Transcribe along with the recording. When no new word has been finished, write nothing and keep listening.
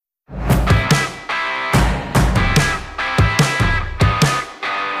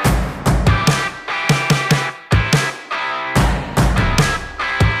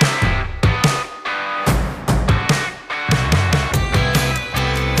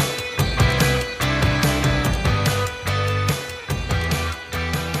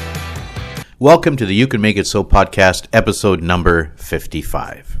Welcome to the You Can Make It So podcast, episode number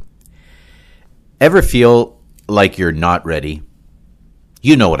 55. Ever feel like you're not ready?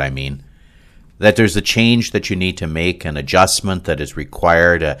 You know what I mean. That there's a change that you need to make, an adjustment that is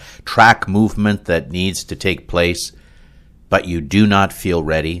required, a track movement that needs to take place, but you do not feel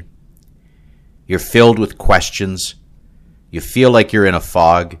ready. You're filled with questions. You feel like you're in a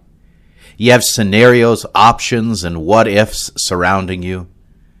fog. You have scenarios, options, and what-ifs surrounding you.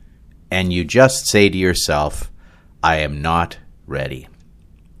 And you just say to yourself, I am not ready.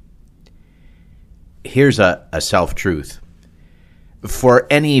 Here's a self-truth. For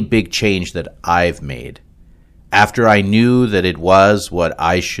any big change that I've made, after I knew that it was what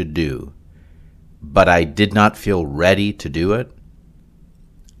I should do, but I did not feel ready to do it,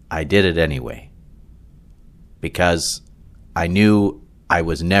 I did it anyway. Because I knew I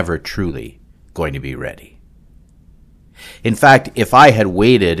was never truly going to be ready. In fact, if I had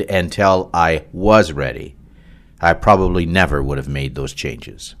waited until I was ready, I probably never would have made those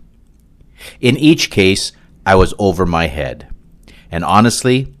changes. In each case, I was over my head. And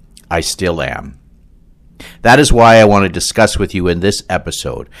honestly, I still am. That is why I want to discuss with you in this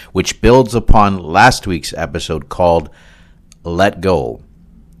episode, which builds upon last week's episode called Let Go.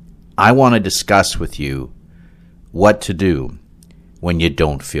 I want to discuss with you what to do when you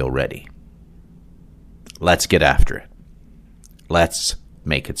don't feel ready. Let's get after it. Let's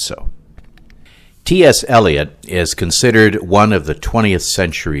make it so. T.S. Eliot is considered one of the 20th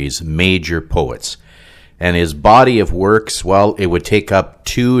century's major poets, and his body of works, well, it would take up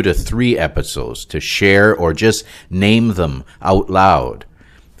 2 to 3 episodes to share or just name them out loud.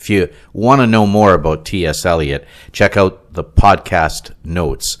 If you want to know more about T.S. Eliot, check out the podcast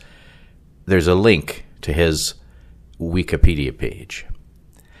notes. There's a link to his Wikipedia page.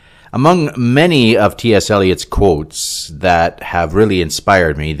 Among many of T.S. Eliot's quotes that have really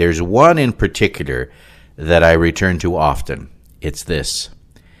inspired me, there's one in particular that I return to often. It's this: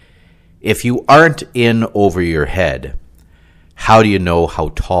 if you aren't in over your head, how do you know how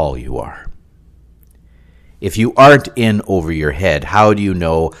tall you are? If you aren't in over your head, how do you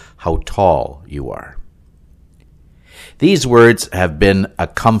know how tall you are? These words have been a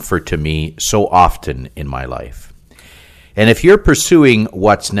comfort to me so often in my life. And if you're pursuing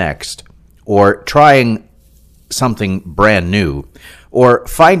what's next, or trying something brand new, or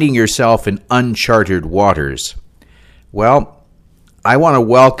finding yourself in uncharted waters, well, I want to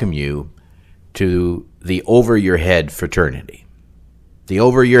welcome you to the Over Your Head fraternity. The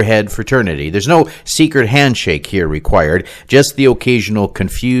Over Your Head fraternity. There's no secret handshake here required, just the occasional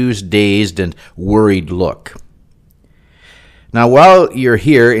confused, dazed, and worried look. Now, while you're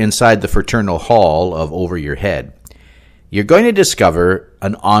here inside the fraternal hall of Over Your Head, you're going to discover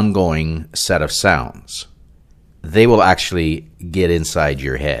an ongoing set of sounds. They will actually get inside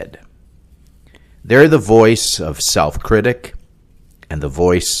your head. They're the voice of self-critic and the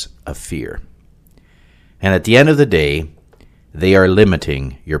voice of fear. And at the end of the day, they are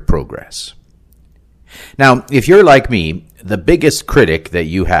limiting your progress. Now, if you're like me, the biggest critic that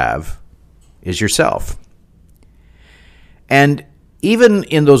you have is yourself. And even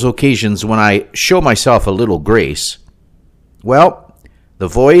in those occasions when I show myself a little grace, well, the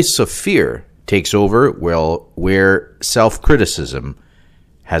voice of fear takes over where self-criticism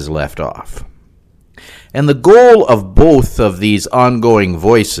has left off. And the goal of both of these ongoing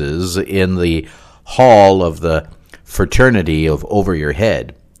voices in the hall of the fraternity of Over Your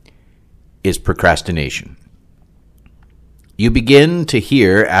Head is procrastination. You begin to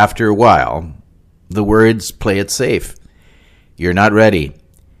hear, after a while, the words, play it safe. You're not ready.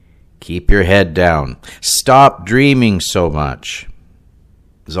 Keep your head down. Stop dreaming so much.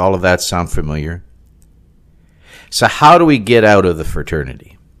 Does all of that sound familiar? So how do we get out of the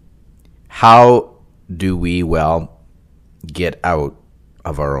fraternity? How do we, get out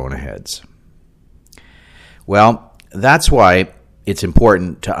of our own heads? Well, that's why it's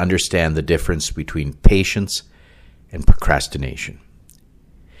important to understand the difference between patience and procrastination.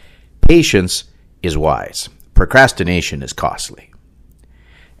 Patience is wise. Procrastination is costly.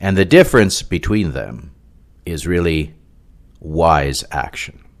 And the difference between them is really wise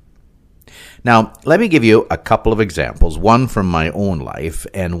action. Now, let me give you a couple of examples, one from my own life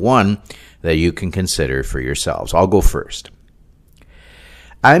and one that you can consider for yourselves. I'll go first.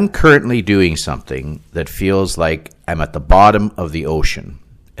 I'm currently doing something that feels like I'm at the bottom of the ocean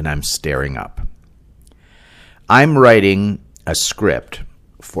and I'm staring up. I'm writing a script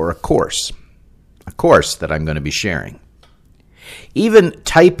for a course that I'm going to be sharing. Even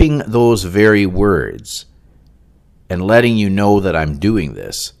typing those very words and letting you know that I'm doing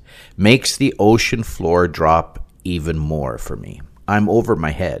this makes the ocean floor drop even more for me. I'm over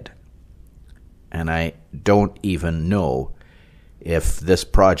my head. and I don't even know if this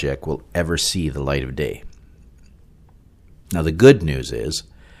project will ever see the light of day. Now, the good news is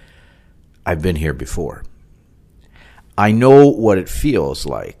I've been here before. I know what it feels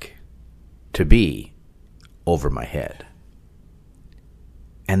like to be over my head.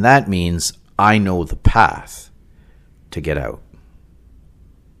 And that means I know the path to get out.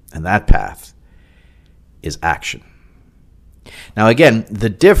 And that path is action. Now, again, the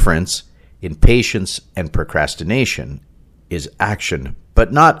difference in patience and procrastination is action,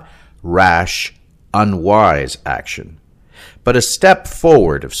 but not rash, unwise action, but a step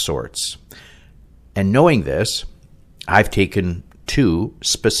forward of sorts. And knowing this, I've taken 2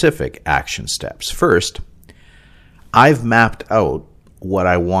 specific action steps. First, I've mapped out what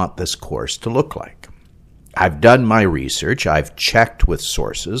I want this course to look like. I've done my research. I've checked with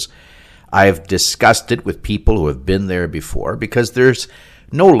sources. I've discussed it with people who have been there before, because there's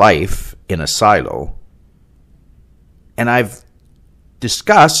no life in a silo. And I've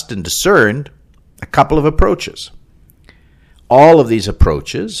discussed and discerned a couple of approaches. All of these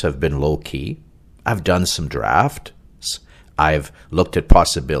approaches have been low-key. I've done some drafts. I've looked at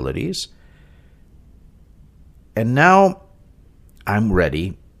possibilities. And now I'm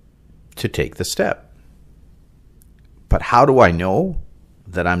ready to take the step. But how do I know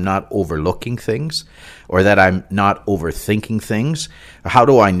that I'm not overlooking things, or that I'm not overthinking things? How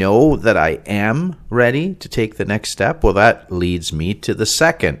do I know that I am ready to take the next step? Well, that leads me to the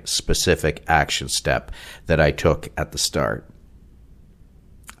second specific action step that I took at the start.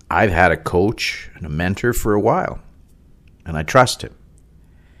 I've had a coach and a mentor for a while, and I trust him.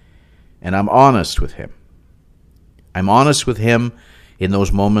 And I'm honest with him. I'm honest with him in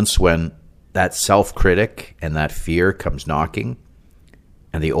those moments when that self-critic and that fear comes knocking,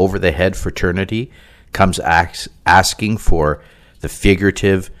 and the over-the-head fraternity comes asking for the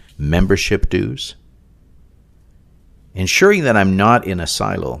figurative membership dues. Ensuring that I'm not in a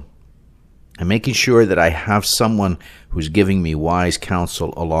silo, and making sure that I have someone who's giving me wise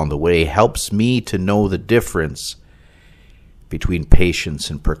counsel along the way, helps me to know the difference between patience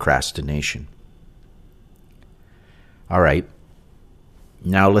and procrastination. All right,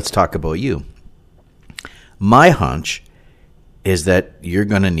 now let's talk about you. My hunch is that you're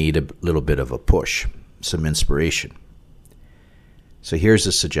going to need a little bit of a push, some inspiration. So here's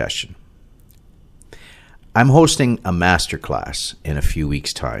a suggestion. I'm hosting a masterclass in a few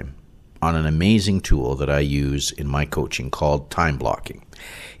weeks' time on an amazing tool that I use in my coaching called time blocking.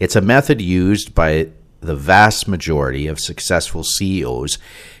 It's a method used by the vast majority of successful CEOs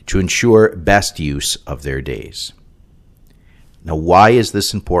to ensure best use of their days. Now, why is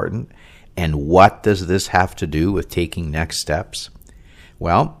this important? And what does this have to do with taking next steps?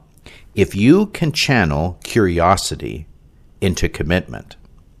 Well, if you can channel curiosity into commitment,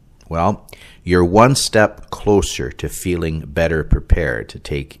 well, you're one step closer to feeling better prepared to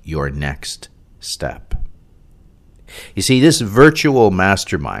take your next step. You see, this virtual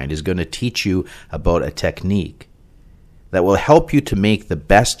mastermind is going to teach you about a technique that will help you to make the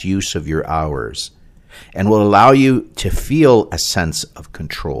best use of your hours and will allow you to feel a sense of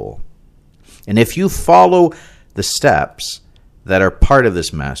control. And if you follow the steps that are part of this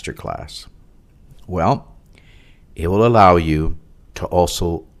masterclass, well, it will allow you to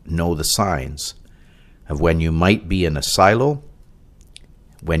also know the signs of when you might be in a silo,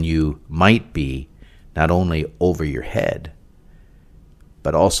 when you might be not only over your head,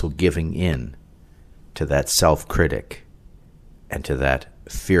 but also giving in to that self-critic and to that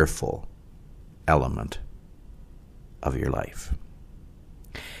fearful element of your life.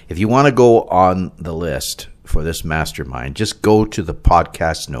 If you want to go on the list for this mastermind, just go to the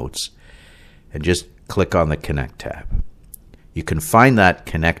podcast notes and just click on the Connect tab. You can find that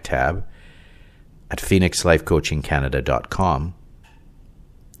Connect tab at phoenixlifecoachingcanada.com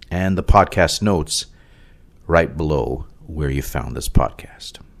and the podcast notes right below where you found this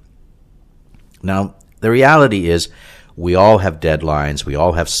podcast. Now, the reality is we all have deadlines, we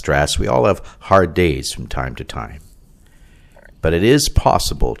all have stress, we all have hard days from time to time. But it is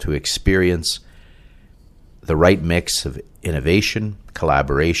possible to experience the right mix of innovation,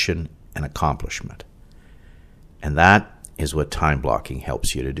 collaboration, and accomplishment. And that is what time blocking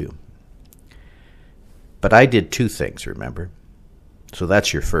helps you to do. But I did 2 things, remember? So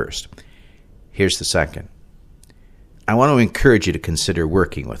that's your first. Here's the second. I want to encourage you to consider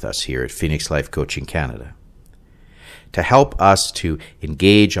working with us here at Phoenix Life Coaching Canada to help us to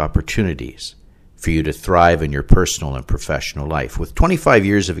engage opportunities for you to thrive in your personal and professional life. With 25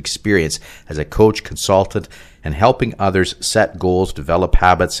 years of experience as a coach, consultant, and helping others set goals, develop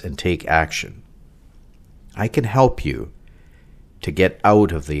habits, and take action, I can help you to get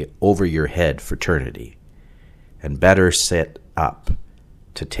out of the over-your-head fraternity, and better set up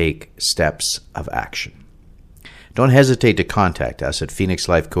to take steps of action. Don't hesitate to contact us at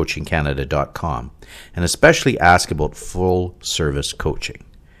phoenixlifecoachingcanada.com and especially ask about full-service coaching,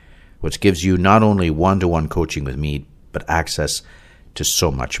 which gives you not only one-to-one coaching with me, but access to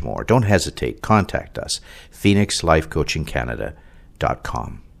so much more. Don't hesitate. Contact us,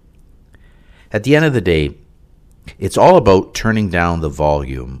 phoenixlifecoachingcanada.com. At the end of the day, it's all about turning down the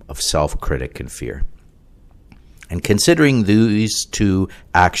volume of self-critic and fear. And considering these two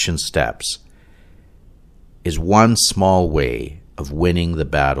action steps is one small way of winning the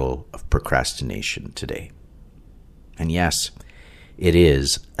battle of procrastination today. And yes, it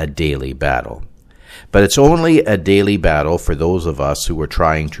is a daily battle. But it's only a daily battle for those of us who are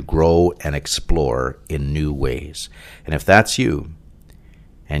trying to grow and explore in new ways. And if that's you,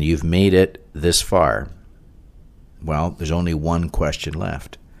 and you've made it this far, well, there's only one question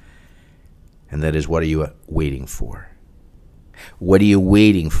left. And that is, what are you waiting for? What are you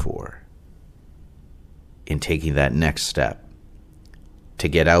waiting for in taking that next step to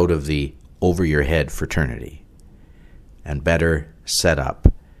get out of the over-your-head fraternity and better set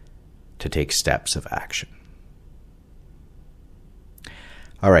up to take steps of action?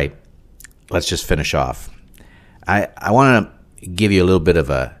 All right, let's just finish off. I want to give you a little bit of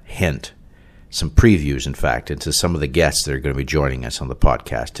a hint, some previews, in fact, into some of the guests that are going to be joining us on the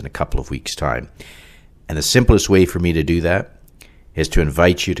podcast in a couple of weeks' time. And the simplest way for me to do that is to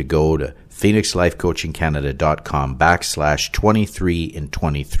invite you to go to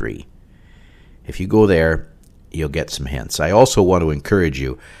phoenixlifecoachingcanada.com/23in23. If you go there, you'll get some hints. I also want to encourage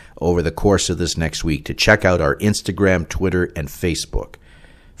you over the course of this next week to check out our Instagram, Twitter, and Facebook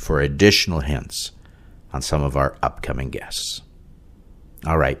for additional hints on some of our upcoming guests.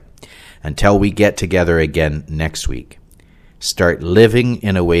 All right. Until we get together again next week, start living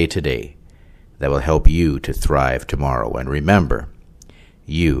in a way today that will help you to thrive tomorrow. And remember,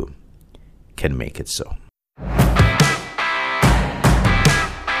 you can make it so.